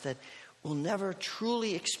realize that we'll never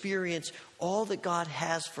truly experience all that God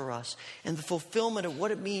has for us and the fulfillment of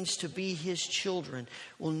what it means to be His children,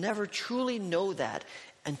 we'll never truly know that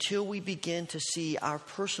until we begin to see our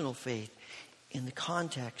personal faith in the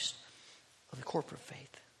context of the corporate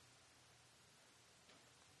faith.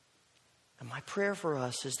 And my prayer for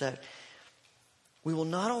us is that we will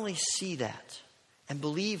not only see that and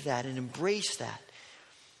believe that and embrace that,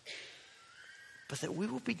 but that we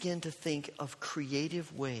will begin to think of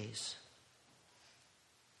creative ways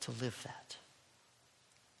to live that.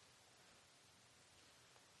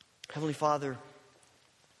 Heavenly Father,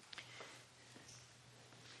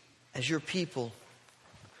 as your people,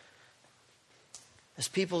 as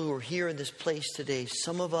people who are here in this place today,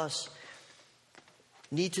 some of us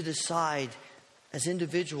need to decide as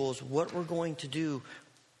individuals what we're going to do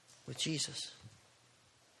with Jesus.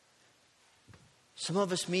 Some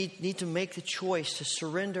of us need to make the choice to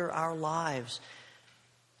surrender our lives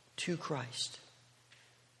to Christ.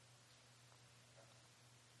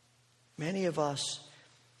 Many of us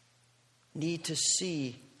need to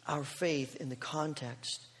see our faith in the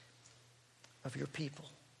context of your people.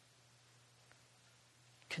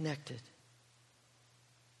 Connected,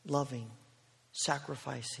 loving,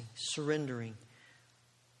 sacrificing, surrendering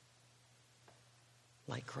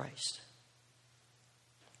like Christ.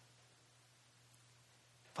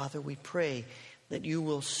 Father, we pray that you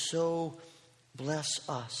will so bless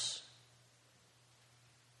us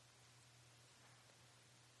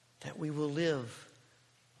that we will live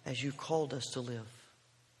as you called us to live.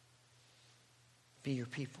 Be your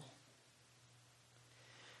people.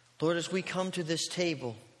 Lord, as we come to this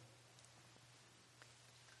table,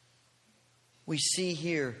 we see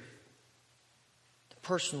here the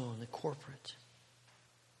personal and the corporate.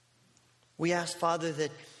 We ask, Father,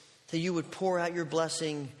 that you would pour out your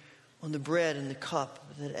blessing on the bread and the cup,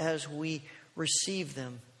 that as we receive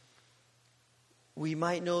them, we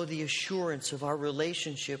might know the assurance of our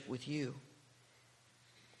relationship with you,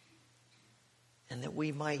 and that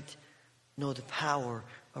we might know the power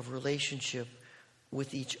of relationship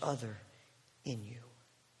with each other in you.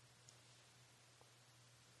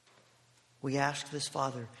 We ask this,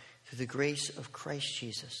 Father, through the grace of Christ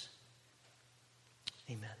Jesus.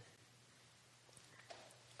 Amen.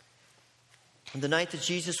 On the night that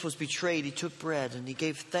Jesus was betrayed, he took bread and he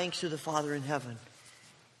gave thanks to the Father in heaven,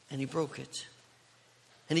 and he broke it.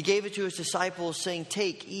 And he gave it to his disciples, saying,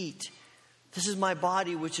 "Take, eat. This is my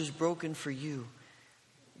body which is broken for you.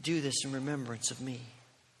 Do this in remembrance of me."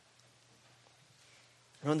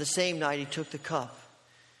 And on the same night, he took the cup.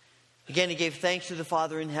 Again, he gave thanks to the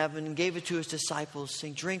Father in heaven and gave it to his disciples,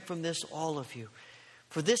 saying, "Drink from this, all of you.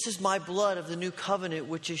 For this is my blood of the new covenant,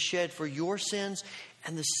 which is shed for your sins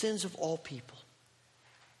and the sins of all people.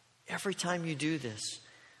 Every time you do this,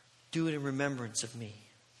 do it in remembrance of me."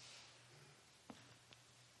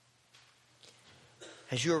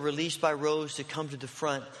 As you are released by Rose to come to the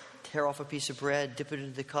front, tear off a piece of bread, dip it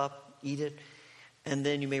into the cup, eat it, and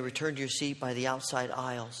then you may return to your seat by the outside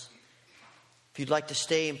aisles. If you'd like to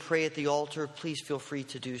stay and pray at the altar, please feel free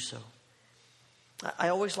to do so. I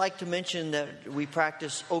always like to mention that we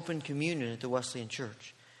practice open communion at the Wesleyan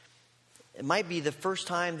Church. It might be the first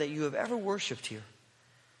time that you have ever worshiped here.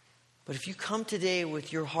 But if you come today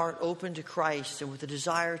with your heart open to Christ and with a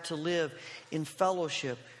desire to live in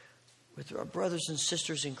fellowship with our brothers and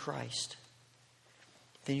sisters in Christ,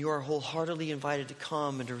 then you are wholeheartedly invited to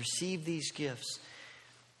come and to receive these gifts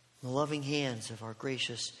in the loving hands of our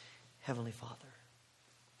gracious Heavenly Father.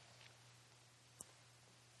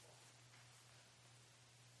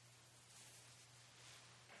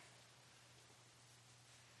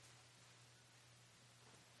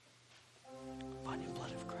 Body and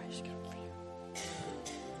blood of Christ, get over you.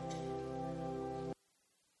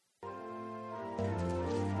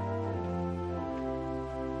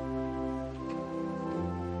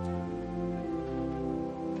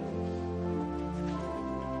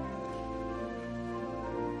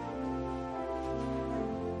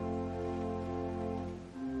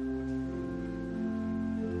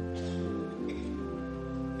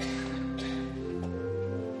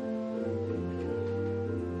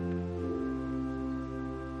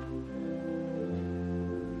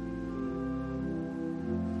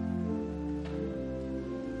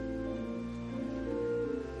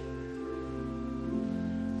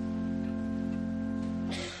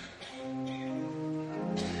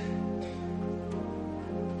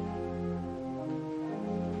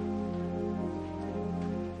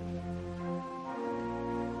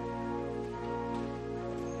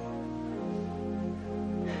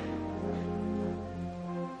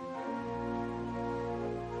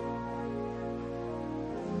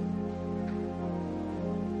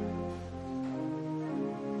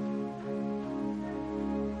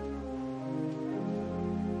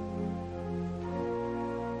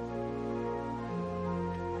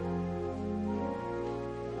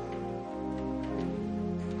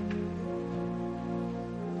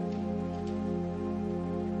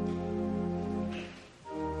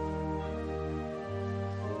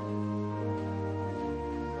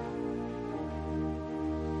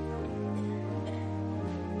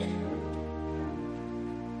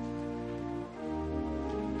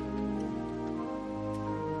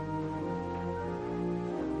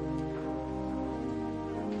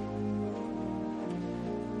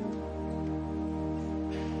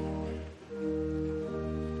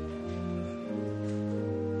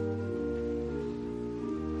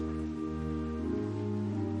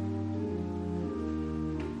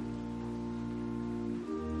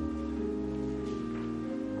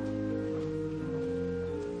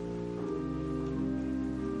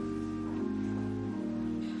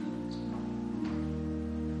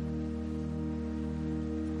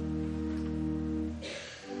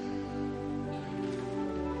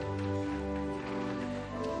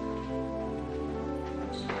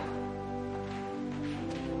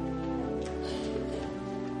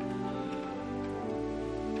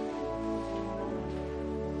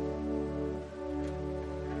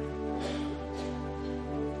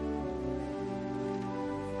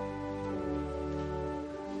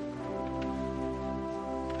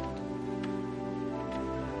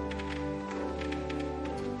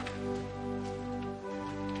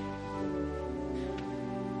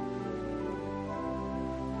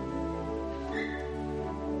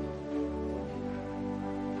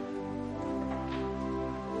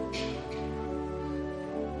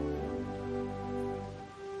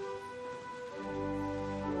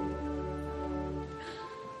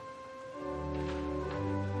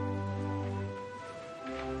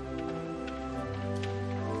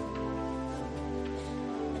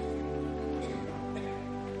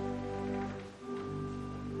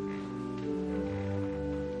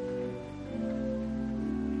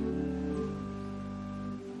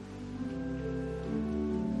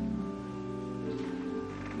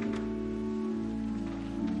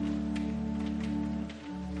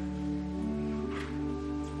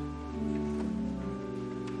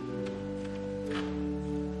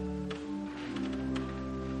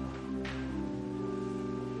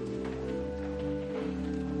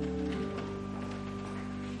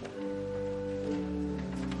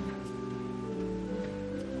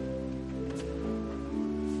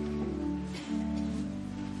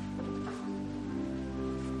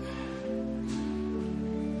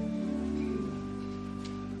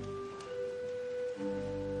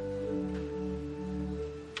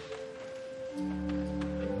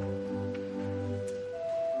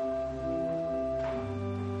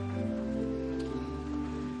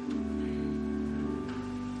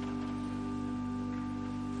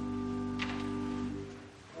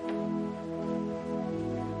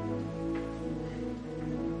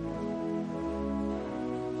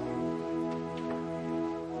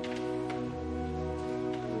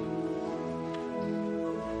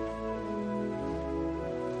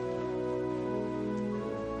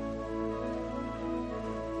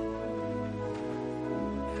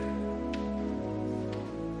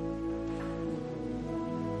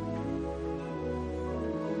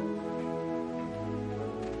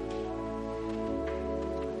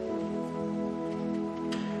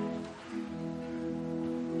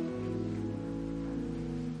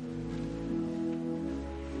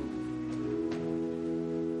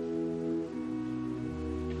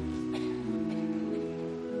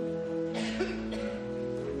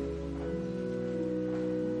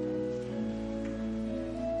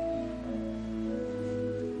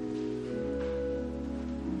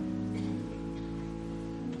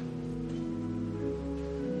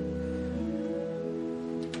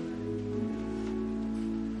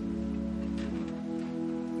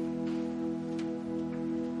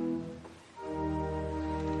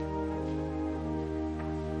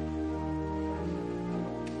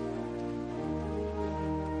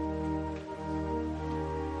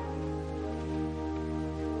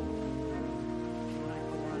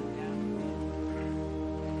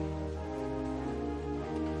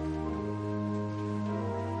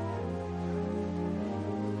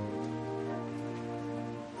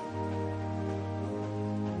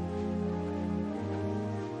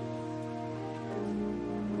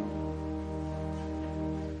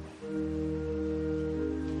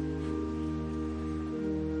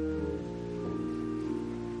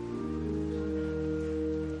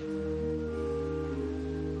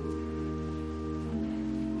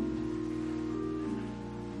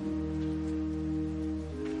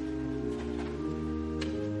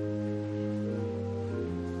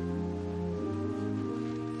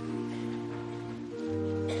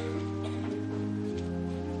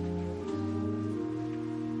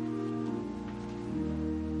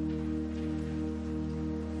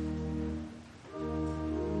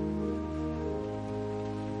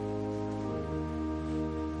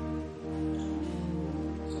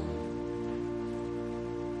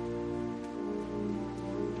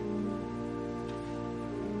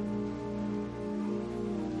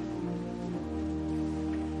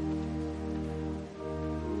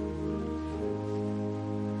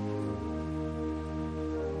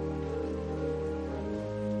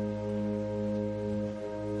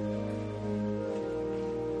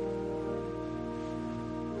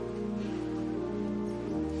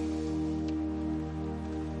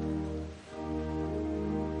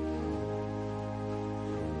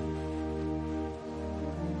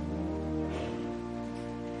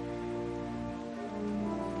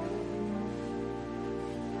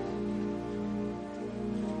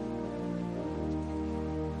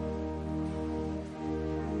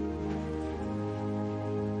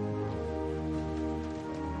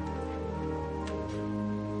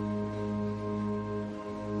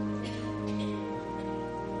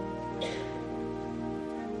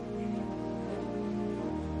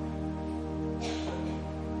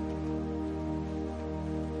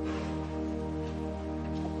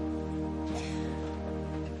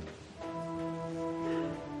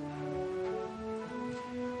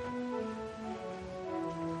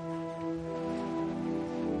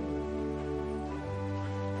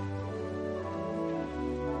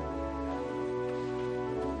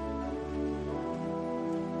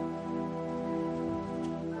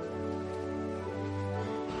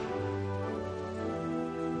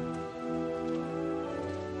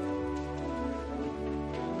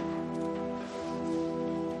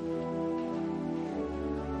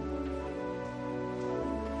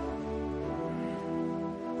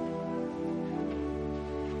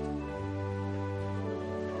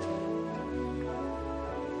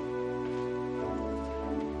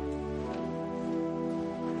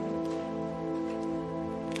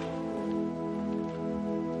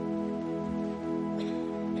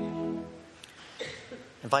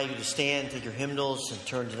 invite you to stand, take your hymnals, and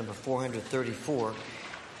turn to number 434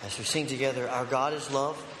 as we sing together, Our God is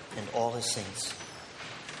Love and All His Saints.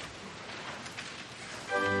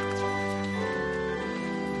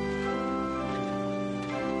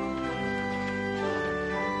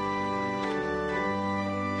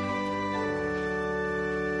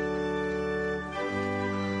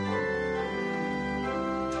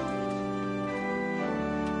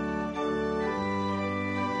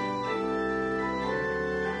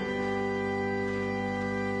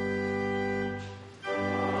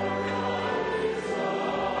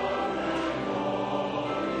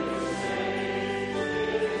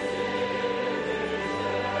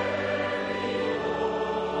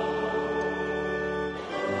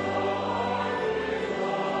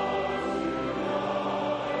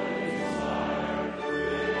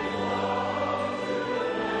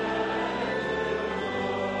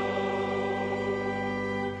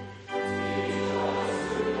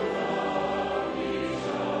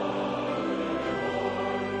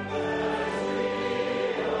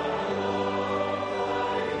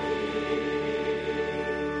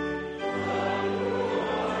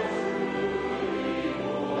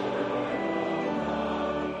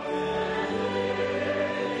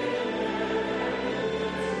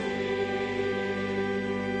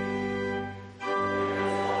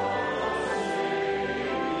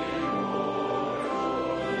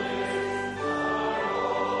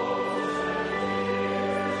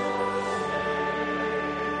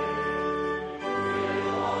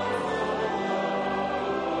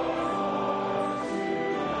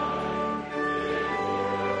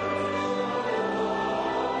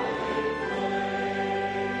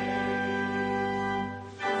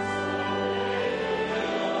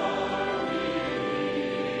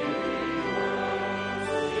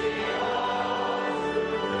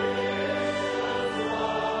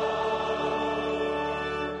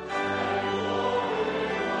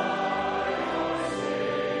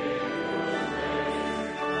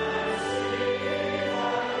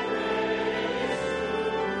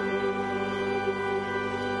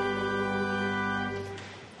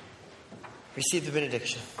 Receive the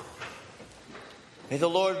benediction. May the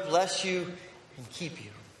Lord bless you and keep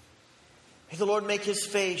you. May the Lord make His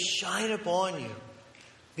face shine upon you,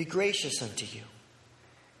 be gracious unto you.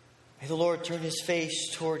 May the Lord turn His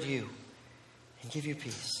face toward you and give you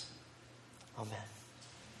peace. Amen.